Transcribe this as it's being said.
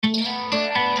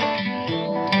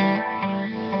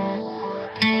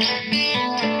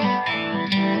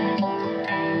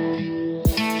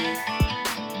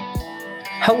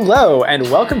Hello, and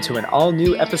welcome to an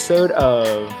all-new episode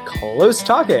of Close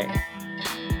Talking.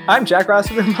 I'm Jack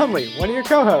Rossiter Mumley, one of your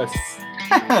co-hosts.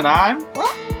 And I'm,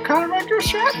 Connor Michael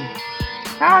Stratton.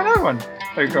 Another one.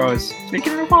 There goes.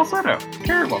 Speaking of falsetto.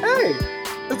 Terrible. Hey,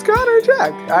 it's Connor and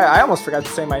Jack. I almost forgot to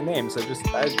say my name, so just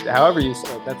however you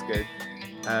say it, that's good.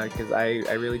 Because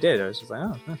I really did. I was just like,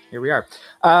 oh, here we are.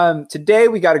 Today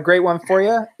we got a great one for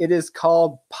you. It is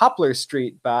called Poplar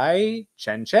Street by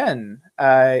Chen Chen.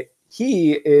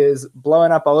 He is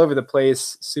blowing up all over the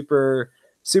place, super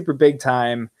big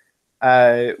time.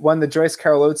 Won the Joyce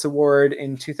Carol Oates Award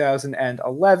in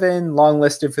 2011,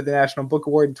 longlisted for the National Book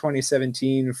Award in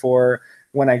 2017 for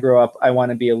When I Grow Up, I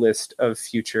Want to Be a List of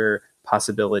Future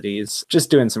Possibilities.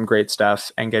 Just doing some great stuff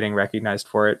and getting recognized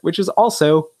for it, which is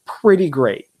also pretty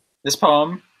great. This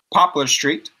poem, Poplar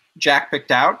Street, Jack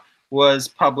picked out, was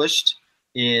published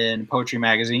in Poetry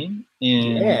Magazine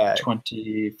in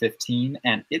 2015,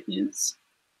 and it is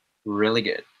really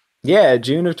good. Yeah,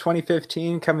 June of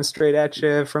 2015, coming straight at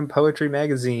you from Poetry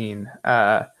Magazine.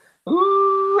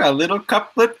 Ooh, a little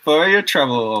couplet for your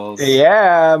troubles.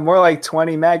 Yeah, more like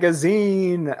 20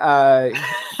 Magazine.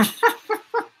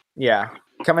 Yeah,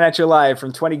 coming at you live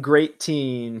from 20 Great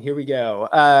Teen. Here we go.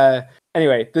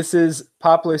 Anyway, this is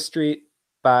Poplar Street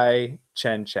by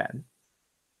Chen Chen.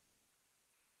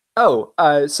 Oh,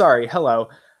 sorry. Hello.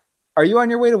 Are you on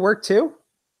your way to work too?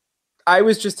 I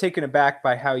was just taken aback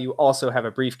by how you also have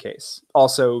a briefcase,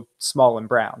 also small and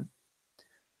brown.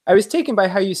 I was taken by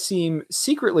how you seem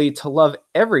secretly to love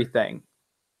everything.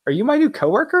 Are you my new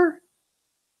coworker?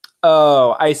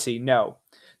 Oh, I see. No.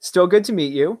 Still good to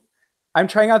meet you. I'm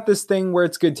trying out this thing where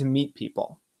it's good to meet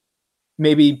people.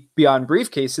 Maybe beyond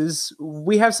briefcases,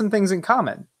 we have some things in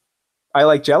common. I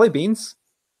like jelly beans.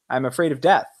 I'm afraid of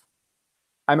death.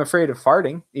 I'm afraid of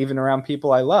farting, even around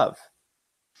people I love.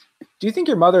 Do you think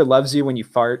your mother loves you when you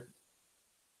fart?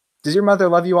 Does your mother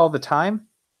love you all the time?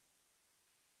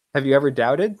 Have you ever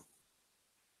doubted?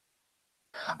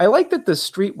 I like that the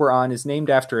street we're on is named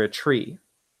after a tree,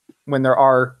 when there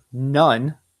are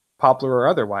none, poplar or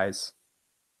otherwise.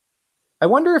 I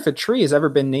wonder if a tree has ever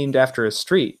been named after a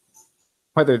street,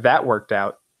 whether that worked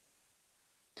out.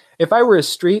 If I were a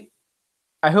street,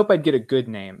 I hope I'd get a good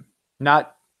name,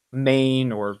 not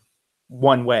Main or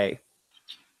One Way.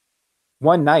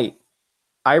 One night,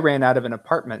 I ran out of an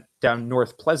apartment down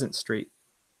North Pleasant Street.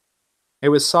 It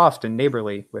was soft and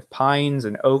neighborly, with pines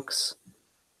and oaks.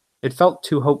 It felt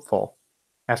too hopeful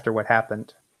after what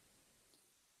happened.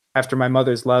 After my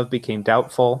mother's love became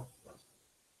doubtful.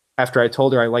 After I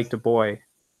told her I liked a boy,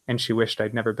 and she wished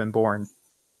I'd never been born.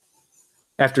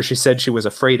 After she said she was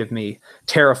afraid of me,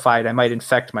 terrified I might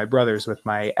infect my brothers with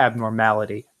my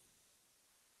abnormality.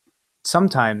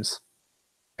 Sometimes,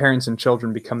 parents and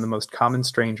children become the most common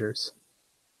strangers.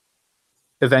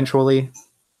 Eventually,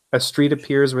 a street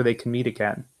appears where they can meet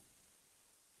again.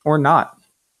 Or not.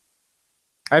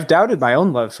 I've doubted my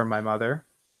own love for my mother.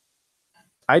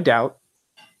 I doubt.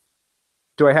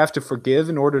 Do I have to forgive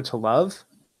in order to love?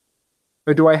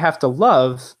 Or do I have to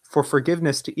love for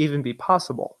forgiveness to even be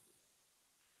possible?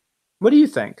 What do you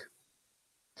think?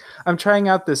 I'm trying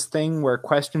out this thing where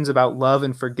questions about love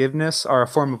and forgiveness are a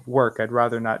form of work I'd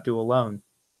rather not do alone.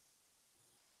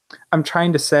 I'm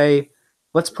trying to say,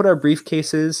 let's put our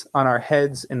briefcases on our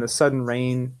heads in the sudden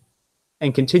rain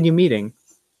and continue meeting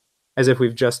as if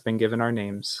we've just been given our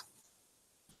names.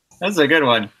 That's a good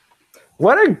one.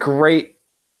 What a great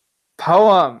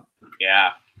poem.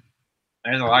 Yeah.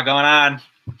 There's a lot going on.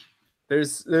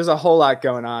 There's a whole lot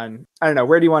going on. I don't know.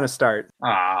 Where do you want to start?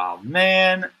 Oh,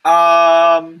 man.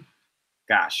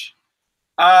 Gosh.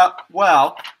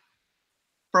 Well,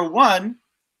 for one,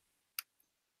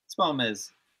 this poem is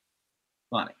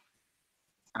funny.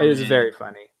 It is very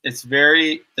funny. It's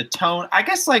the tone, I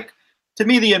guess, like, to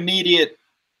me, the immediate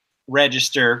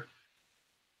register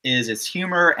is its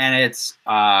humor and its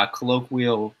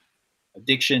colloquial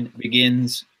diction.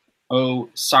 Begins, oh,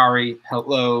 sorry,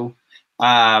 hello.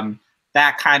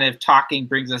 That kind of talking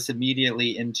brings us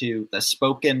immediately into the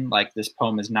spoken, like this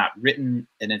poem is not written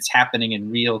and it's happening in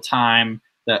real time.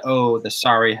 The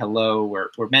sorry, hello,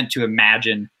 we're meant to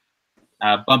imagine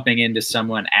bumping into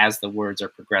someone as the words are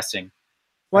progressing.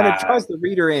 Well, it draws the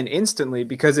reader in instantly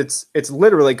because it's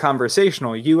literally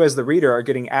conversational. You as the reader are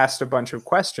getting asked a bunch of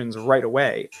questions right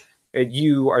away.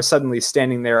 You are suddenly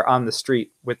standing there on the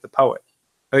street with the poet.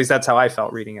 At least that's how I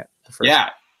felt reading it the first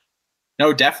time.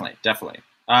 No, definitely.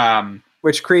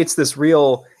 Which creates this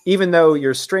real, even though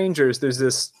you're strangers, there's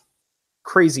this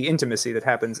crazy intimacy that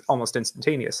happens almost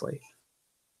instantaneously.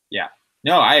 Yeah.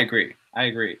 No, I agree.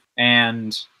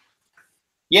 And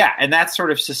yeah, and that's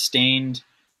sort of sustained.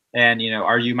 And,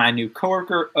 are you my new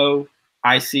coworker? Oh,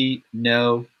 I see,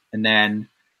 no, and then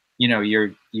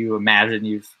you imagine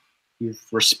you've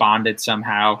responded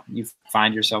somehow. You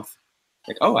find yourself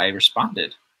like, oh, I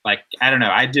responded. Like, I don't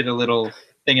know. I did a little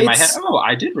thing in my head. Oh,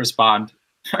 I did respond.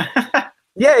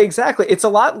 Yeah, exactly. It's a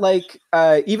lot like,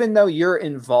 even though you're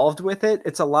involved with it,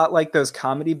 it's a lot like those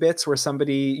comedy bits where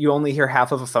you only hear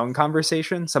half of a phone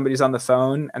conversation. Somebody's on the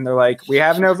phone and they're like, we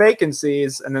have no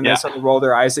vacancies. And then they sort of roll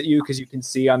their eyes at you because you can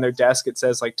see on their desk it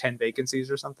says like 10 vacancies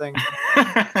or something.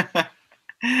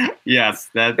 Yes.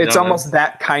 It's almost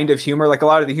that kind of humor. Like a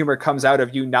lot of the humor comes out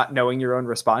of you not knowing your own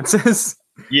responses.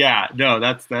 Yeah, no,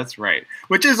 that's right.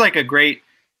 Which is like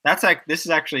this is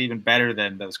actually even better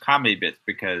than those comedy bits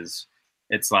because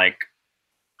it's like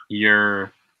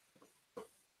you're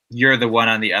the one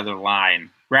on the other line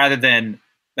rather than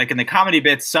like in the comedy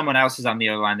bits, someone else is on the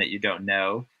other line that you don't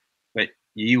know, but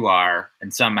you are,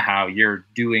 and somehow you're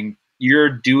doing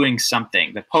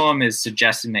something. The poem is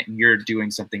suggesting that you're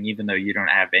doing something even though you don't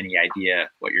have any idea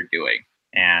what you're doing.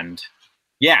 And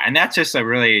yeah, and that's just I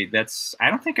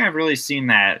don't think I've really seen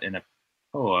that in a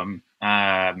poem,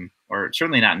 or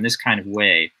certainly not in this kind of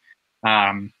way.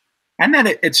 And then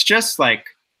it's just like,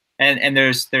 and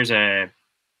there's a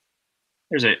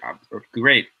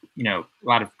great, a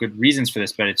lot of good reasons for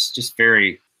this, but it's just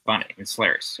very funny. It's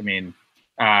hilarious. I mean,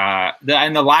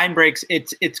 the line breaks.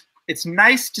 It's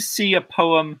nice to see a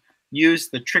poem use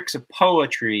the tricks of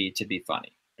poetry to be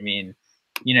funny. I mean,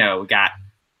 we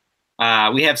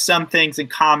have some things in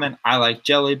common. I like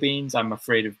jelly beans. I'm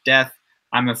afraid of death.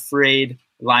 I'm afraid,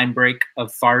 line break,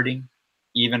 of farting,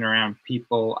 even around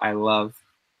people I love.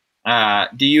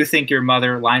 Do you think your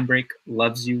mother, line break,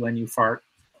 loves you when you fart?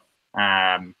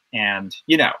 And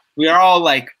we are all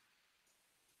like,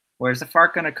 where's the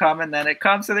fart going to come? And then it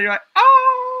comes, and then you're like,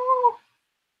 oh,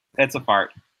 it's a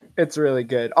fart. It's really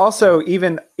good. Also,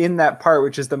 even in that part,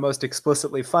 which is the most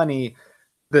explicitly funny,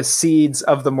 the seeds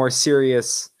of the more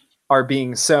serious are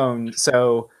being sown.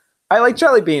 So I like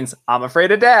jelly beans. I'm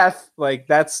afraid of death. Like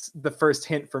that's the first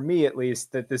hint for me, at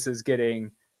least, that this is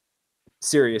getting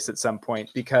serious at some point,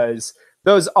 because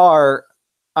those are,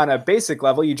 on a basic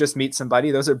level, you just meet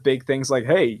somebody. Those are big things like,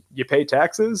 hey, you pay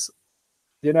taxes?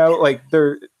 Like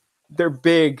they're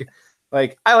big.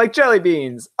 Like, I like jelly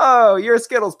beans. Oh, you're a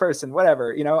Skittles person,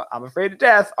 whatever. I'm afraid of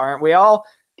death. Aren't we all?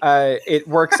 It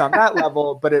works on that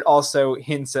level, but it also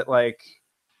hints at like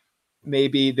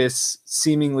maybe this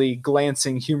seemingly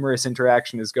glancing humorous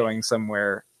interaction is going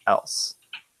somewhere else.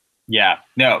 Yeah,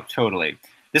 no, totally.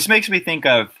 This makes me think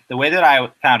of the way that I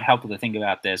found helpful to think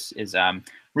about this is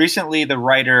recently the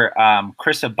writer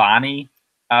Chris Abani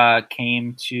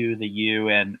came to the U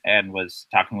and was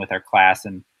talking with our class,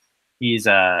 and he's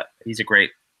a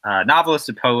great novelist,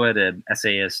 a poet, and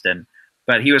essayist,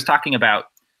 but he was talking about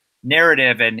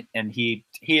narrative, and he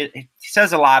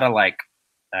says a lot of like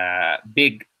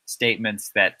big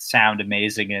statements that sound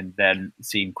amazing and then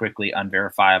seem quickly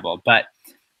unverifiable. But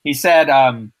he said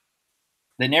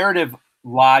the narrative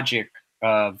logic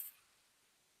of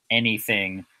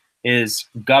anything is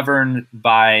governed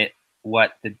by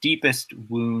what the deepest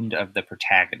wound of the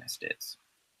protagonist is,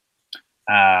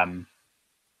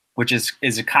 which is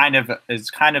kind of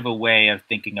a way of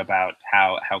thinking about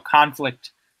how conflict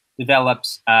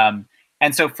develops. And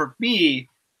so for me,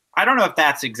 I don't know if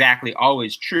that's exactly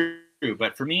always true,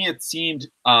 but for me, it seemed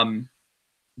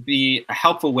be a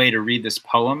helpful way to read this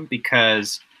poem,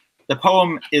 because the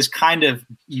poem is kind of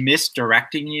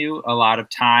misdirecting you a lot of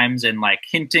times and like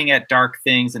hinting at dark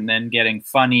things and then getting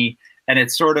funny. And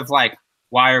it's sort of like,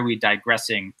 why are we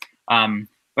digressing?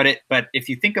 But if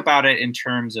you think about it in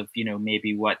terms of,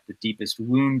 maybe what the deepest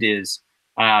wound is,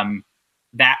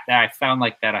 that I found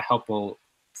like that a helpful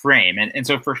frame. And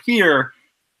so for here,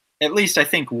 at least I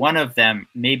think one of them,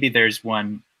 maybe there's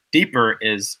one deeper,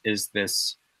 is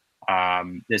this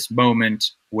this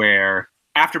moment where,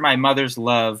 after my mother's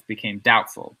love became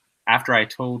doubtful, after I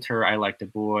told her I liked a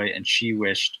boy and she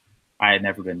wished I had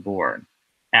never been born,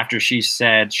 after she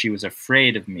said she was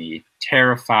afraid of me,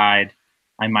 terrified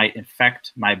I might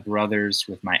infect my brothers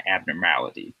with my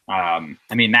abnormality.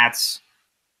 It's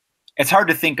hard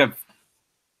to think of.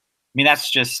 That's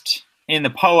just in the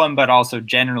poem, but also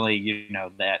generally,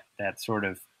 that sort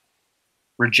of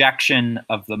rejection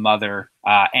of the mother,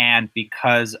 and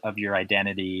because of your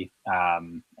identity,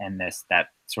 and that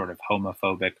sort of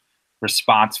homophobic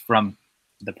response from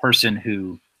the person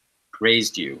who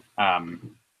raised you,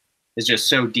 is just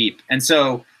so deep. And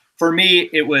so for me,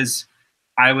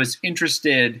 I was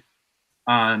interested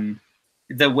on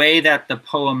the way that the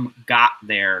poem got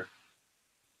there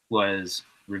was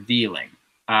revealing.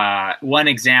 One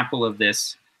example of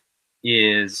this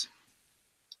is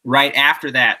right after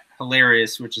that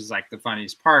hilarious, which is like the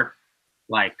funniest part.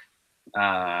 Like,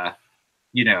 I'm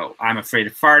afraid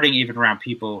of farting even around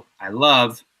people I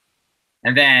love.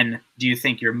 And then, do you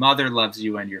think your mother loves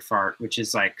you when you fart? Which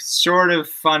is like sort of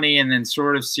funny and then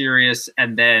sort of serious.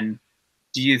 And then,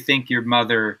 do you think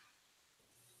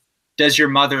does your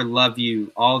mother love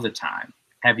you all the time?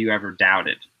 Have you ever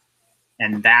doubted?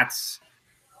 And that's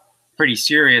pretty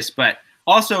serious, but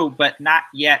not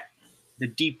yet the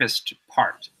deepest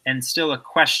part, and still a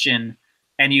question,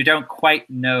 and you don't quite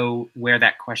know where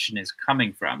that question is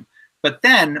coming from. But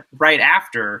then, right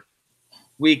after,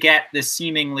 we get this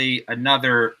seemingly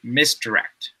another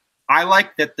misdirect. I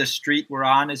like that the street we're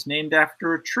on is named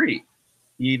after a tree,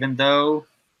 even though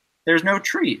there's no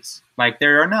trees. Like,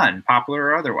 there are none, poplar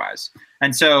or otherwise.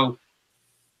 And so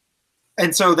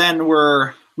then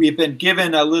we've been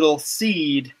given a little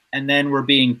seed, and then we're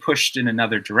being pushed in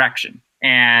another direction.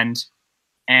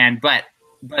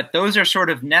 But those are sort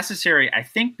of necessary, I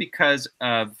think, because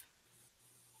of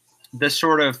the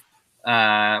sort of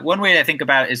one way I think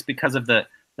about it is because of the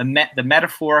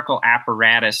metaphorical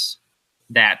apparatus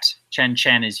that Chen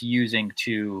Chen is using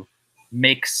to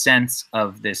make sense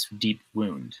of this deep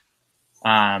wound.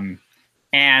 And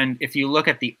if you look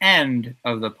at the end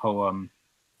of the poem,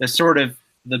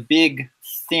 the big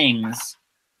things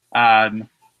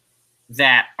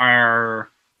that are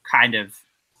kind of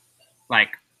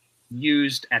like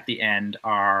used at the end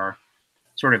are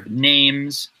sort of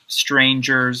names,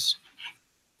 strangers,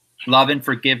 love and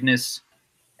forgiveness,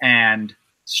 and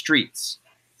streets.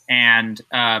 And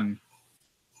and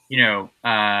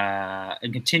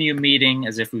continue meeting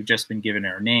as if we've just been given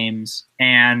our names.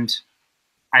 And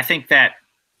I think that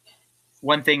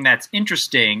one thing that's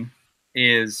interesting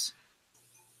is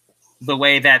the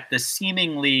way that the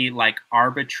seemingly like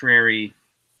arbitrary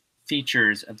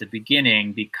features of the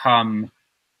beginning become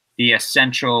the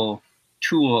essential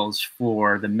tools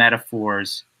for the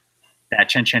metaphors that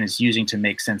Chen Chen is using to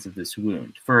make sense of this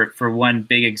wound. For one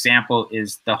big example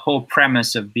is the whole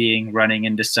premise of running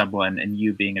into someone and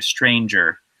you being a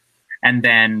stranger. And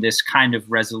then this kind of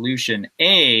resolution,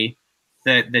 the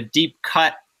deep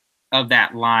cut of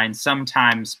that line,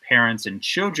 sometimes parents and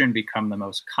children become the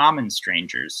most common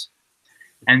strangers.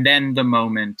 And then the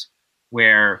moment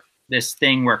where this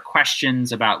thing where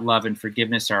questions about love and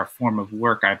forgiveness are a form of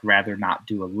work I'd rather not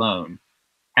do alone.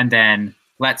 And then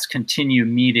let's continue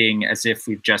meeting as if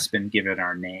we've just been given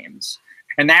our names.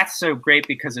 And that's so great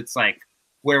because it's like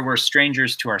where we're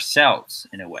strangers to ourselves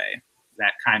in a way,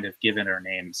 that kind of given our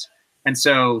names. And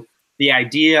so the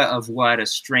idea of what a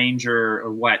stranger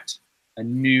or what a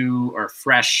new or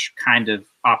fresh kind of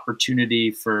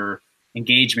opportunity for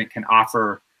engagement can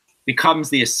offer becomes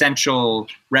the essential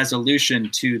resolution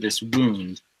to this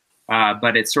wound.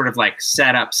 But it's sort of like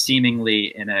set up seemingly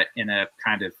in a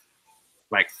kind of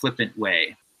like flippant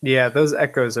way. Yeah, those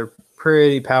echoes are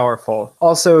pretty powerful.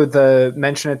 Also, the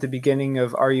mention at the beginning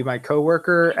of "Are you my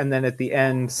coworker?" and then at the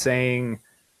end saying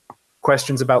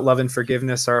questions about love and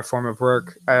forgiveness are a form of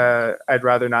work I'd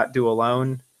rather not do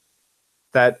alone.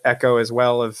 That echo as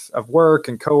well of work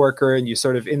and coworker, and you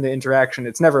sort of in the interaction,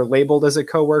 it's never labeled as a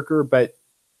coworker, but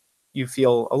you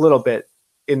feel a little bit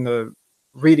in the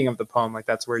reading of the poem like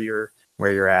that's where you're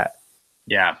at.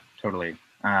 Yeah, totally.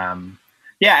 And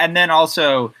then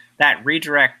also that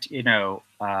redirect,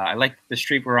 I like the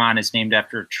street we're on is named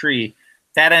after a tree.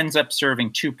 That ends up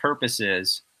serving two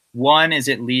purposes. One is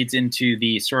it leads into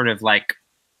the sort of like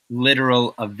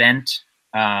literal event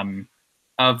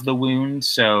of the wound.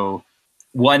 So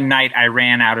one night I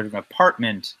ran out of an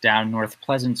apartment down North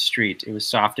Pleasant Street. It was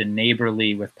soft and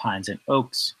neighborly with pines and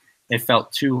oaks. It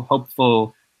felt too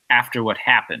hopeful after what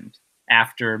happened,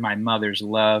 after my mother's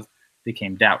love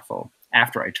became doubtful,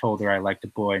 after I told her I liked a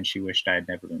boy and she wished I had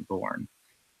never been born.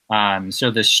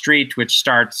 So the street, which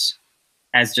starts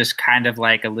as just kind of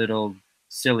like a little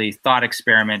silly thought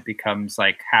experiment, becomes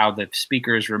like how the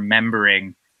speaker is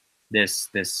remembering this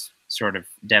sort of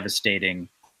devastating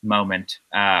moment,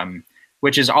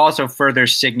 which is also further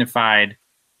signified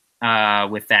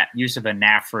with that use of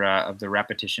anaphora of the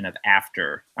repetition of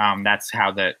after. That's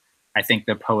how I think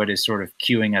the poet is sort of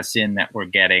cueing us in that we're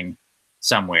getting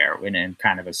somewhere in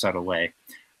kind of a subtle way.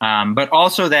 But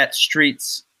also that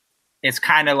streets, it's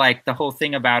kind of like the whole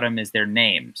thing about them is their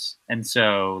names. And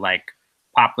so like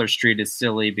Poplar Street is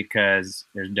silly because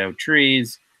there's no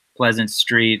trees. Pleasant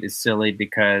Street is silly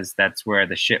because that's where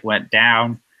the shit went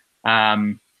down.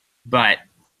 And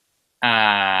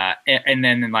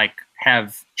then like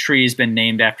have trees been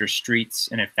named after streets,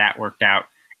 and if that worked out.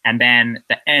 And then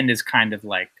the end is kind of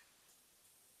like,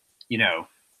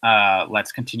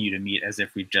 let's continue to meet as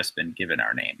if we've just been given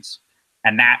our names.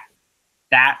 And that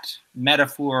that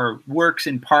metaphor works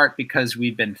in part because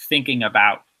we've been thinking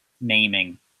about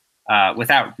naming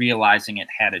without realizing it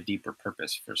had a deeper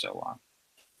purpose for so long.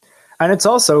 And it's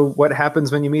also what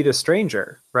happens when you meet a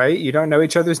stranger, right? You don't know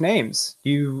each other's names.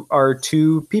 You are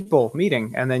two people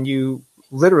meeting, and then you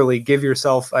literally give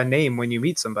yourself a name when you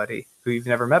meet somebody who you've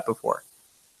never met before.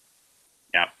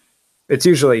 Yeah. It's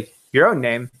usually your own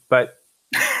name, but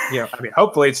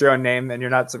hopefully it's your own name and you're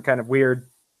not some kind of weird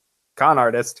con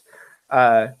artist.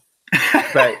 But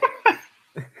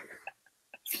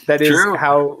that is True.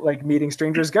 how like meeting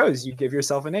strangers goes. You give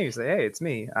yourself a name. You say, "Hey, it's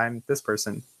me. I'm this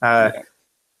person,"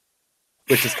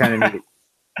 which is kind of neat.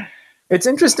 It's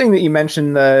interesting that you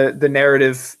mentioned the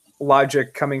narrative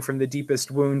logic coming from the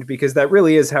deepest wound, because that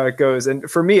really is how it goes. And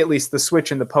for me, at least, the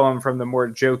switch in the poem from the more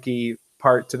jokey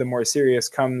part to the more serious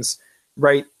comes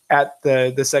right at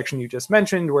the section you just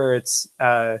mentioned, where it's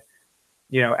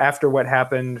after what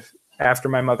happened, after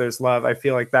my mother's love. I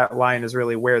feel like that line is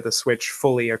really where the switch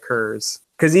fully occurs,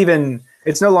 because even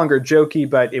it's no longer jokey,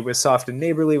 but it was soft and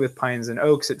neighborly with pines and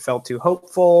oaks. It felt too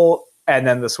hopeful. And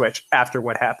then the switch after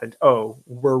what happened. Oh,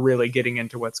 we're really getting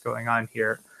into what's going on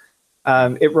here.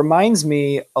 It reminds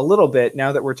me a little bit,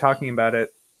 now that we're talking about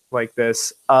it like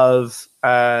this, of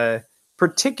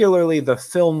particularly the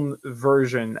film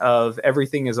version of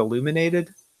Everything is Illuminated.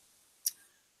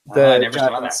 The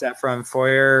Jonathan Safran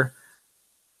Foer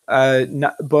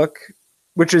book,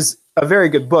 which is a very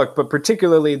good book, but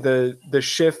particularly the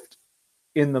shift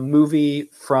in the movie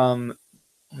from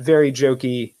very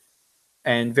jokey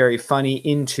and very funny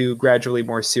into gradually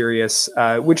more serious,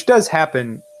 which does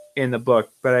happen in the book,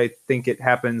 but I think it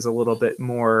happens a little bit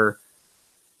more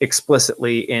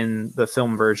explicitly in the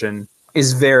film version,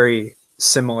 is very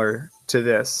similar to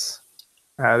this.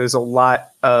 There's a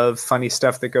lot of funny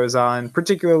stuff that goes on,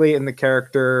 particularly in the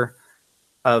character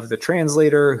of the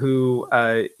translator, who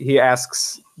he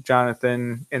asks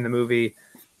Jonathan in the movie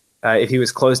if he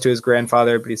was close to his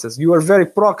grandfather, but he says, "You are very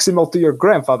proximal to your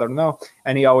grandfather, no?"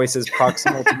 And he always says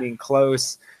proximal to being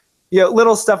close.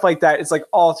 Little stuff like that. It's like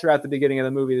all throughout the beginning of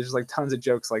the movie, there's like tons of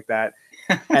jokes like that.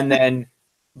 And then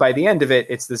by the end of it,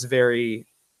 it's this very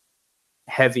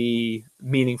heavy,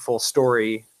 meaningful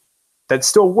story that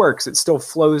still works. It still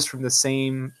flows from the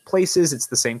same places. It's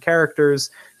the same characters.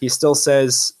 He still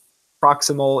says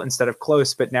proximal instead of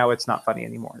close, but now it's not funny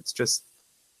anymore. It's just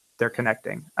they're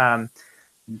connecting. And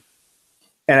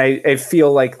I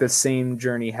feel like the same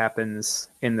journey happens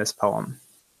in this poem.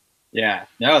 Yeah,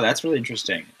 no, that's really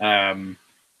interesting. And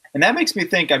that makes me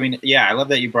think, I love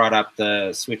that you brought up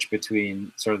the switch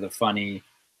between sort of the funny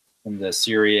and the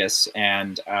serious.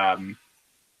 And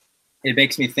it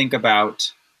makes me think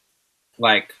about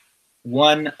like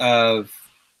one of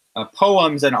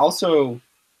poems, and also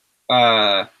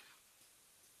like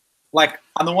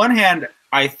on the one hand,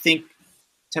 I think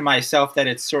to myself that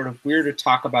it's sort of weird to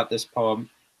talk about this poem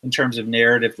in terms of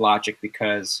narrative logic,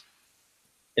 because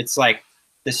it's like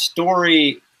the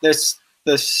story, there's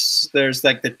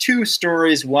like the two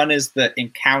stories. One is the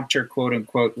encounter, quote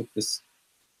unquote, with this,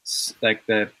 like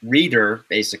the reader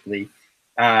basically,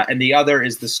 and the other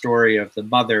is the story of the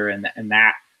mother and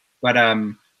that. But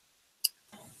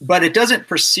it doesn't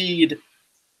proceed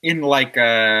in like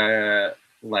a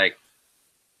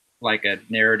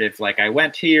narrative, like I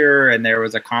went here and there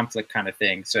was a conflict kind of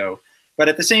thing. So, but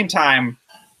at the same time,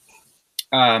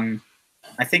 I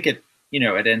think it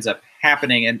ends up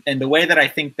happening. And the way that I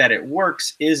think that it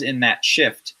works is in that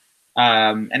shift.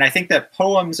 And I think that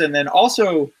poems, and then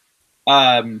also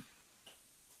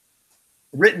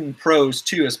written prose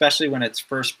too, especially when it's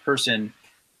first person,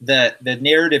 the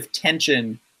narrative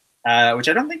tension, which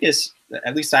I don't think is,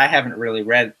 at least I haven't really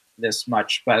read this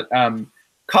much, but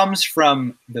comes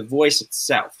from the voice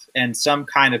itself and some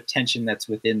kind of tension that's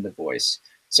within the voice.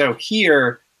 So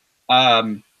here,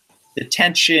 the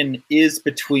tension is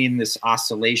between this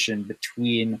oscillation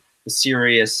between the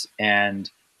serious and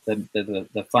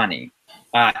the funny,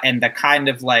 and the kind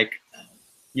of like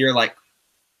you're like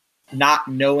not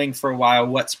knowing for a while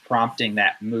what's prompting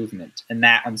that movement and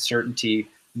that uncertainty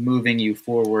moving you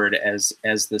forward as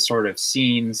the sort of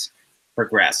scenes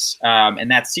progress.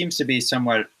 And that seems to be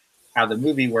somewhat how the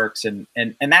movie works, and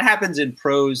that happens in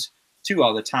prose too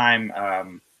all the time.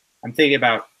 I'm thinking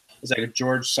about, it's like a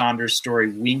George Saunders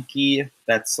story, Winky.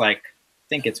 That's like, I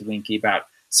think it's Winky, about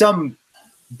some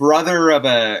brother of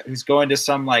who's going to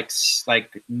some like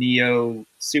neo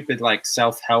stupid like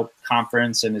self-help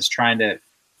conference and is trying to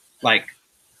like,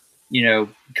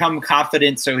 become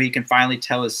confident so he can finally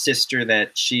tell his sister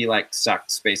that she like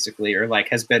sucks basically, or like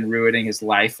has been ruining his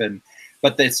life.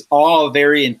 But it's all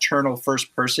very internal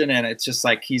first person. And it's just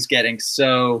like, he's getting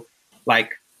so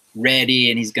like ready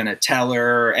and he's gonna tell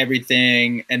her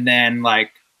everything, and then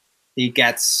like he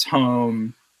gets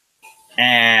home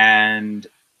and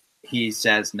he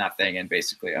says nothing and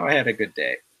basically, oh, I had a good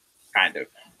day, kind of.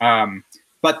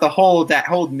 But that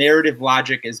whole narrative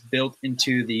logic is built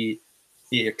into the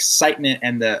excitement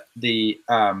and the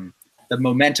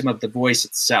momentum of the voice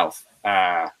itself.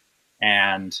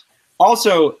 And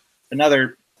also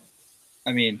another,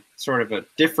 I mean, sort of a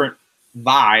different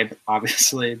vibe,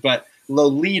 obviously, but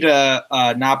Lolita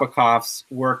Nabokov's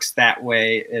works that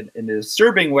way in a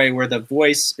disturbing way, where the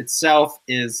voice itself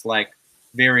is like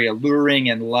very alluring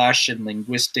and lush and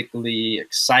linguistically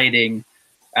exciting.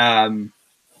 And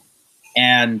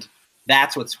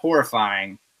that's what's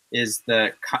horrifying, is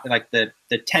the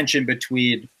tension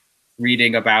between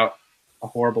reading about a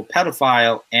horrible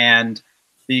pedophile and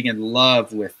being in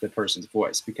love with the person's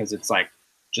voice, because it's like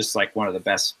just like one of the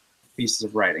best pieces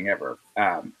of writing ever.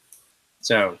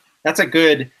 So that's a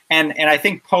good, and I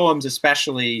think poems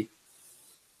especially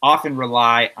often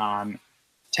rely on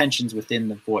tensions within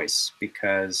the voice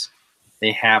because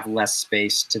they have less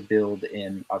space to build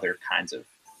in other kinds of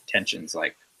tensions,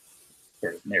 like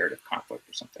sort of narrative conflict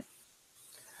or something.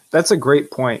 That's a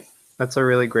great point. That's a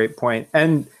really great point.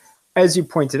 And as you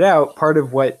pointed out, part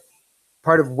of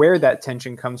where that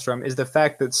tension comes from is the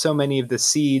fact that so many of the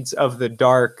seeds of the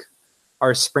dark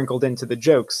are sprinkled into the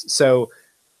jokes. So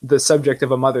the subject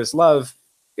of a mother's love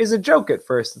is a joke at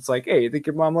first. It's like, hey, you think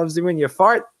your mom loves you when you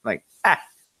fart? Like,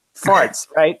 farts,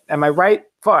 right? Am I right?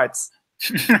 Farts.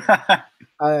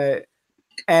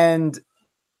 And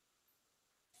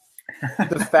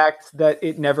the fact that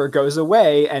it never goes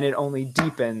away and it only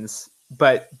deepens,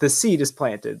 but the seed is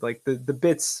planted. Like the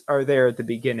bits are there at the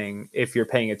beginning if you're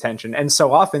paying attention. And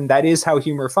so often that is how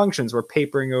humor functions. We're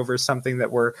papering over something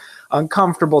that we're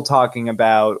uncomfortable talking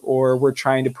about, or we're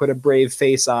trying to put a brave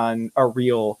face on a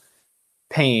real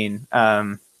pain.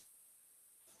 I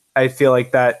feel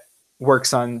like that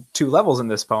works on two levels in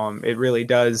this poem. It really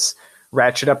does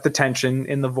ratchet up the tension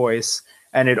in the voice,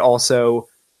 and it also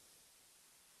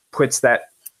puts that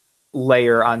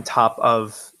layer on top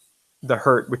of the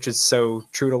hurt, which is so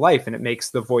true to life, and it makes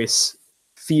the voice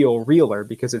feel realer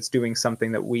because it's doing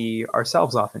something that we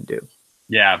ourselves often do.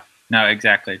 Yeah, no,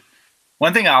 exactly.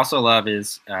 One thing I also love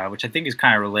is, which I think is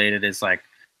kind of related, is like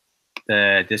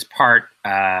this part,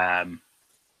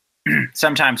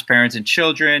 sometimes parents and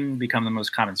children become the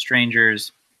most common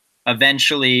strangers.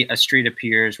 Eventually a street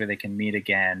appears where they can meet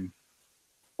again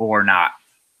or not.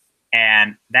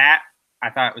 And that I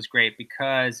thought was great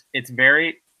because it's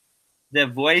the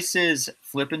voice's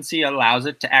flippancy allows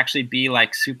it to actually be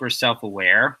like super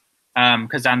self-aware.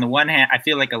 Because on the one hand, I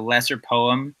feel like a lesser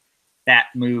poem, that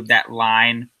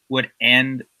line would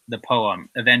end the poem.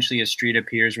 Eventually a street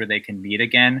appears where they can meet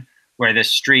again, where the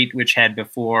street, which had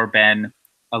before been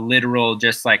a literal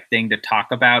just like thing to talk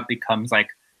about, becomes like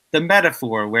the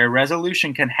metaphor where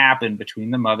resolution can happen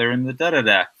between the mother and the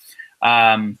da-da-da.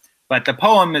 But the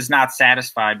poem is not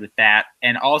satisfied with that,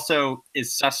 and also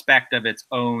is suspect of its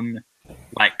own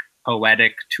like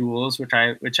poetic tools, which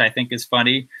I think is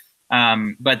funny.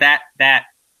 But that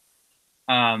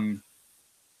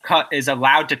is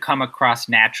allowed to come across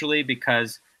naturally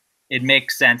because it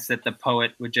makes sense that the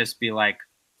poet would just be like,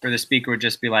 or the speaker would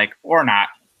just be like, or not,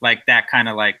 like that kind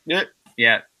of like,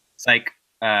 yeah, it's like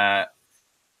kind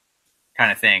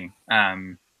of thing.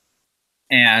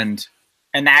 And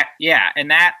that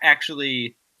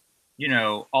actually,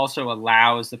 also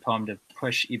allows the poem to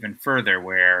push even further,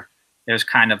 where there's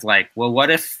kind of like, well, what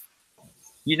if,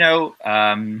 you're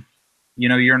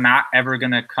not ever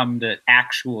going to come to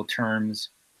actual terms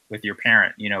with your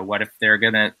parent? What if they're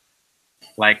going to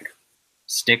like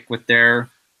stick with their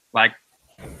like,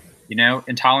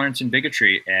 intolerance and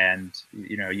bigotry, and,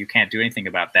 you can't do anything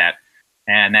about that.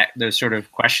 And those sort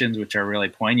of questions, which are really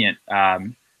poignant,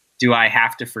 do I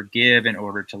have to forgive in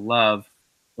order to love,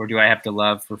 or do I have to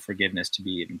love for forgiveness to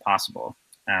be even possible?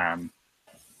 And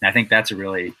I think those are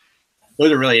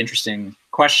really interesting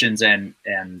questions, and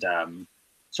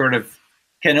sort of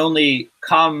can only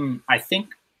come, I think,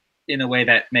 in a way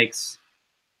that makes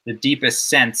the deepest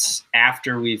sense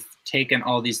after we've taken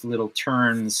all these little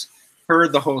turns,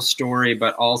 heard the whole story,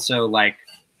 but also like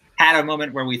had a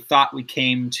moment where we thought we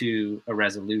came to a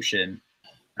resolution,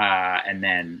 and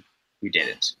then we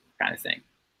didn't, kind of thing.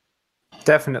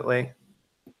 Definitely.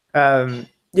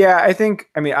 Yeah, I think,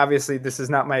 obviously this is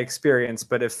not my experience,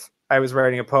 but if I was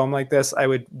writing a poem like this, I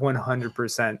would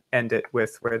 100% end it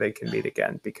with where they can meet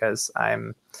again, because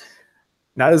I'm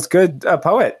not as good a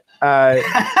poet.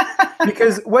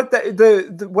 Because what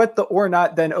the or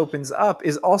not then opens up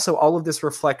is also all of this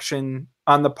reflection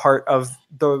on the part of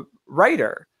the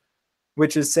writer.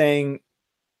 which is saying,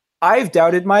 I've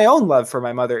doubted my own love for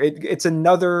my mother. It's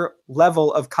another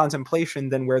level of contemplation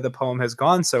than where the poem has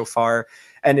gone so far.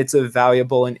 And it's a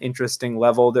valuable and interesting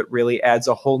level that really adds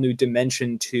a whole new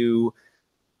dimension to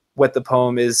what the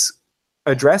poem is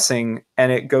addressing.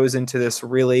 And it goes into this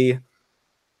really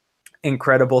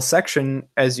incredible section,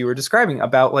 as you were describing,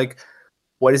 about like,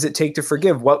 what does it take to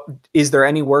forgive? What is there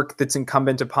any work that's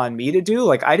incumbent upon me to do?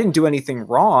 Like, I didn't do anything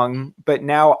wrong, but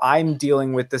now I'm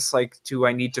dealing with this, like, do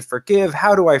I need to forgive?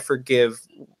 How do I forgive?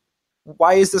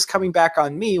 Why is this coming back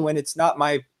on me when it's not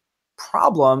my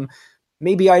problem?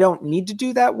 Maybe I don't need to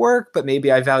do that work, but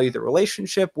maybe I value the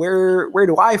relationship. Where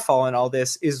do I fall in all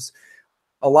this is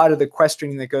a lot of the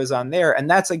questioning that goes on there. And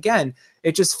that's, again,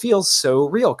 it just feels so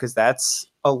real because that's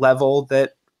a level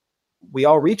that we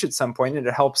all reach at some point, and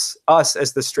it helps us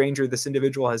as the stranger this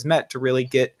individual has met to really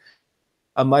get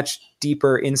a much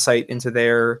deeper insight into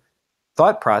their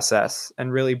thought process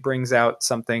and really brings out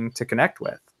something to connect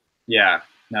with. Yeah,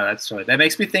 no, that's totally. That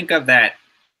makes me think of that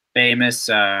famous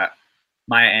Maya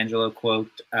Angelou quote,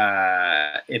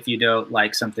 if you don't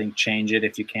like something, change it.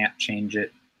 If you can't change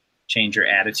it, change your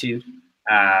attitude.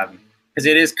 Because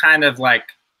it is kind of like,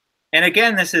 and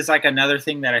again, this is like another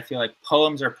thing that I feel like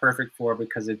poems are perfect for,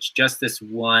 because it's just this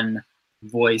one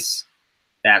voice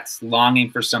that's longing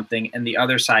for something and the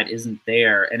other side isn't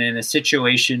there. And in a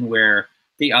situation where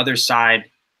the other side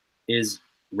is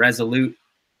resolute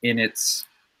in its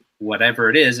whatever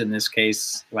it is, in this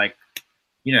case, like,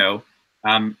 you know,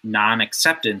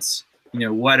 non-acceptance, you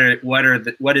know, what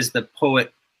is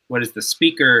the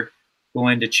speaker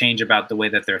going to change about the way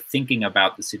that they're thinking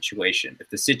about the situation if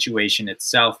the situation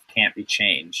itself can't be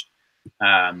changed?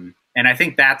 And I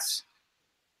think that's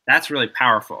really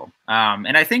powerful.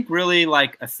 And I think really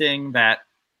like a thing that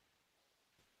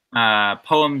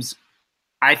poems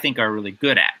I think are really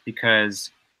good at,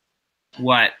 because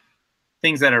what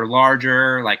things that are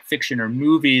larger like fiction or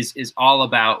movies is all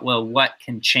about, well, what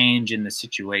can change in the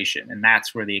situation? And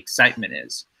that's where the excitement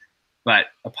is. But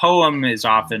a poem is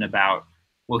often about,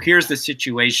 well, here's the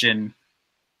situation,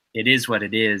 it is what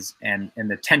it is, and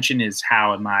the tension is,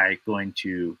 how am I going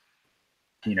to,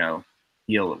 you know,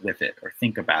 deal with it or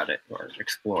think about it or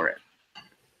explore it?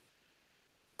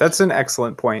 That's an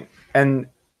excellent point. And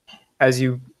as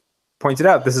you pointed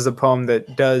out, this is a poem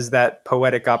that does that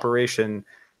poetic operation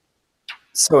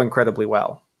so incredibly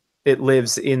well. It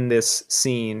lives in this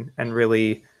scene and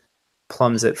really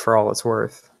plumbs it for all it's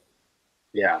worth.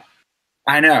 Yeah,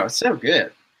 I know, it's so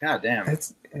good. God damn.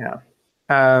 It's, yeah.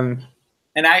 And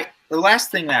the last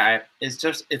thing that is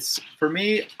just, it's, for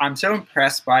me, I'm so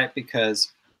impressed by it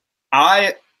because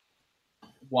I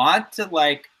want to,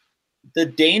 like, the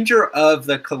danger of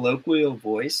the colloquial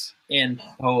voice in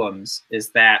poems is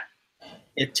that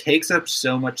it takes up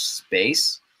so much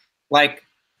space. Like,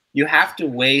 you have to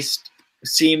waste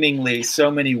seemingly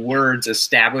so many words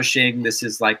establishing this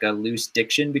is like a loose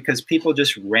diction, because people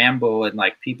just ramble and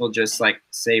like people just like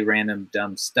say random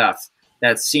dumb stuff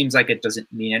that seems like it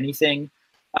doesn't mean anything.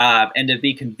 And to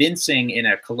be convincing in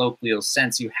a colloquial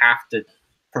sense, you have to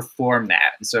perform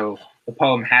that. And so the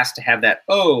poem has to have that,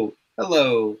 oh,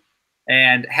 hello,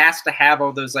 and has to have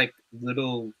all those like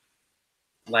little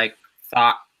like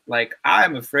thought, like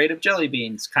I'm afraid of jelly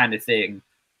beans kind of thing.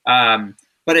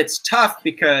 But it's tough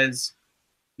because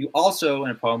you also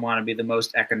in a poem want to be the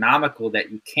most economical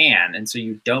that you can. And so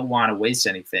you don't want to waste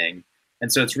anything.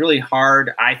 And so it's really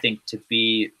hard, I think, to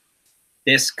be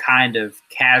this kind of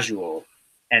casual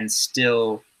and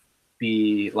still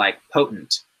be like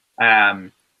potent.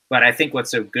 But I think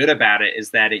what's so good about it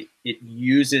is that it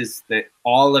uses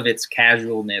all of its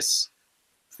casualness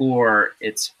for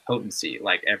its potency.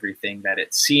 Like everything that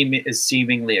is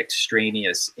seemingly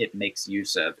extraneous, it makes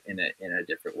use of in a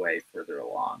different way further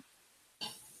along.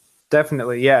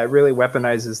 Definitely, yeah. It really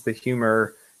weaponizes the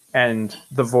humor and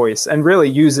the voice, and really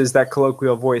uses that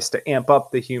colloquial voice to amp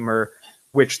up the humor,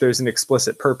 which there's an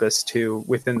explicit purpose to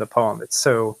within the poem. It's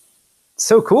so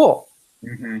cool.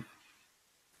 Mm-hmm.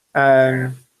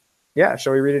 Yeah,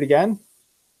 shall we read it again?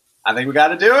 I think we got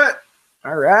to do it.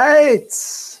 All right.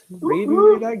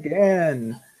 Reading it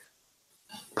again.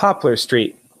 Poplar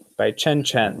Street by Chen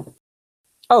Chen.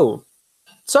 Oh,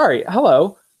 sorry.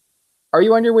 Hello. Are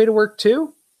you on your way to work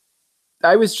too?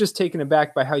 I was just taken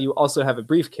aback by how you also have a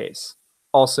briefcase,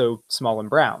 also small and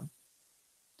brown.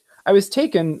 I was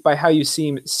taken by how you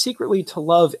seem secretly to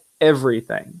love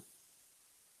everything.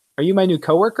 Are you my new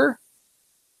coworker?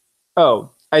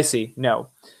 Oh, I see. No.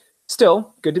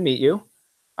 Still, good to meet you.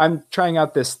 I'm trying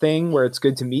out this thing where it's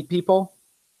good to meet people.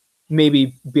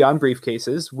 Maybe beyond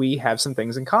briefcases, we have some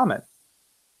things in common.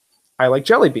 I like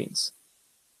jelly beans.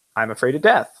 I'm afraid of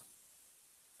death.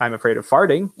 I'm afraid of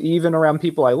farting, even around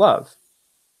people I love.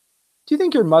 Do you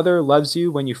think your mother loves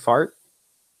you when you fart?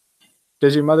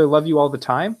 Does your mother love you all the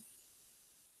time?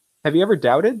 Have you ever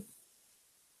doubted?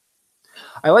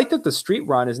 I like that the street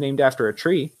run is named after a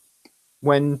tree,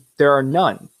 when there are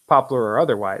none, poplar or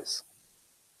otherwise.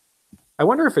 I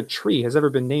wonder if a tree has ever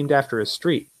been named after a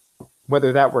street,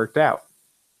 whether that worked out.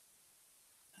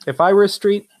 If I were a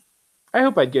street, I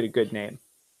hope I'd get a good name.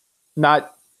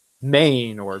 Not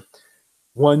Main or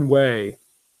One Way.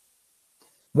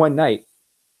 One night,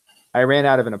 I ran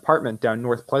out of an apartment down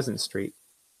North Pleasant Street.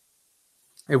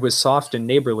 It was soft and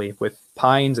neighborly, with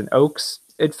pines and oaks.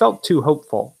 It felt too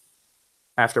hopeful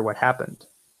after what happened.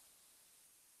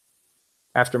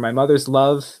 After my mother's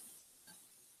love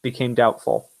became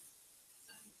doubtful.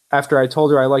 After I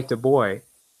told her I liked a boy,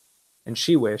 and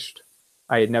she wished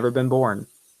I had never been born.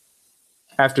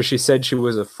 After she said she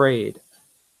was afraid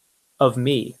of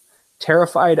me,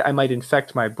 terrified I might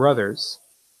infect my brothers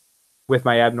with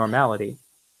my abnormality.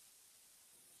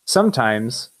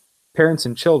 Sometimes, parents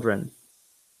and children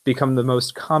become the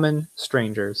most common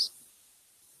strangers.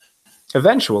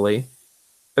 Eventually,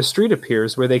 a street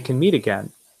appears where they can meet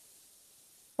again.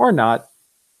 Or not.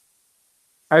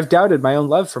 I've doubted my own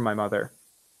love for my mother.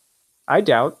 I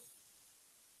doubt.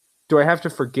 Do I have to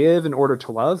forgive in order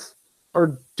to love?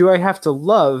 Or do I have to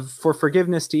love for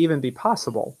forgiveness to even be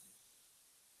possible?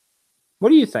 What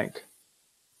do you think?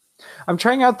 I'm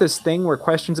trying out this thing where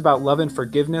questions about love and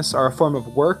forgiveness are a form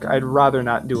of work I'd rather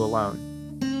not do alone.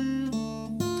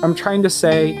 I'm trying to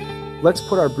say, let's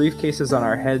put our briefcases on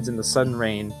our heads in the sudden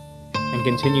rain and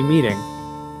continue meeting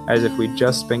as if we'd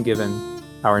just been given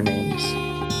our names.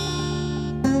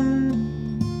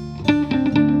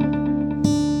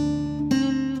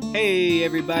 Hey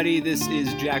everybody, this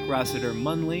is Jack Rossiter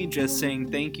Munley, just saying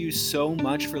thank you so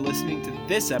much for listening to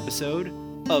this episode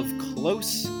of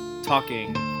Close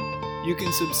Talking. You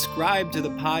can subscribe to the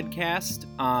podcast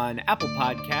on Apple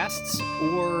Podcasts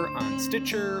or on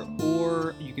Stitcher,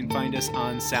 or you can find us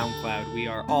on SoundCloud. We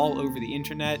are all over the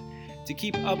internet. To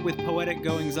keep up with poetic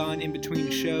goings-on in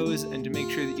between shows and to make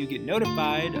sure that you get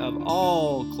notified of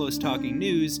all Close Talking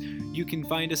news, you can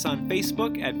find us on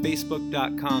Facebook at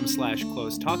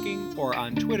facebook.com/closetalking or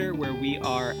on Twitter where we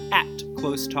are at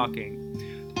Close Talking.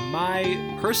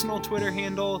 My personal Twitter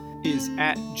handle is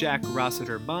at Jack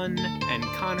Rossiter Bun, and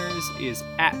Connor's is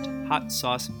at Hot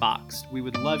Sauce Boxed. We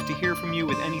would love to hear from you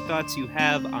with any thoughts you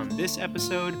have on this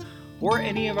episode or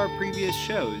any of our previous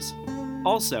shows.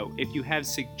 Also, if you have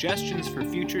suggestions for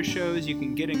future shows, you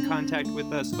can get in contact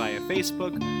with us via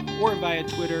Facebook or via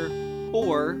Twitter,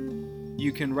 or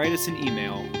you can write us an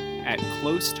email at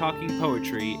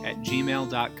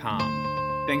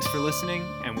closetalkingpoetry@gmail.com. Thanks for listening,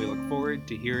 and we look forward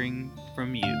to hearing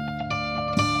from you.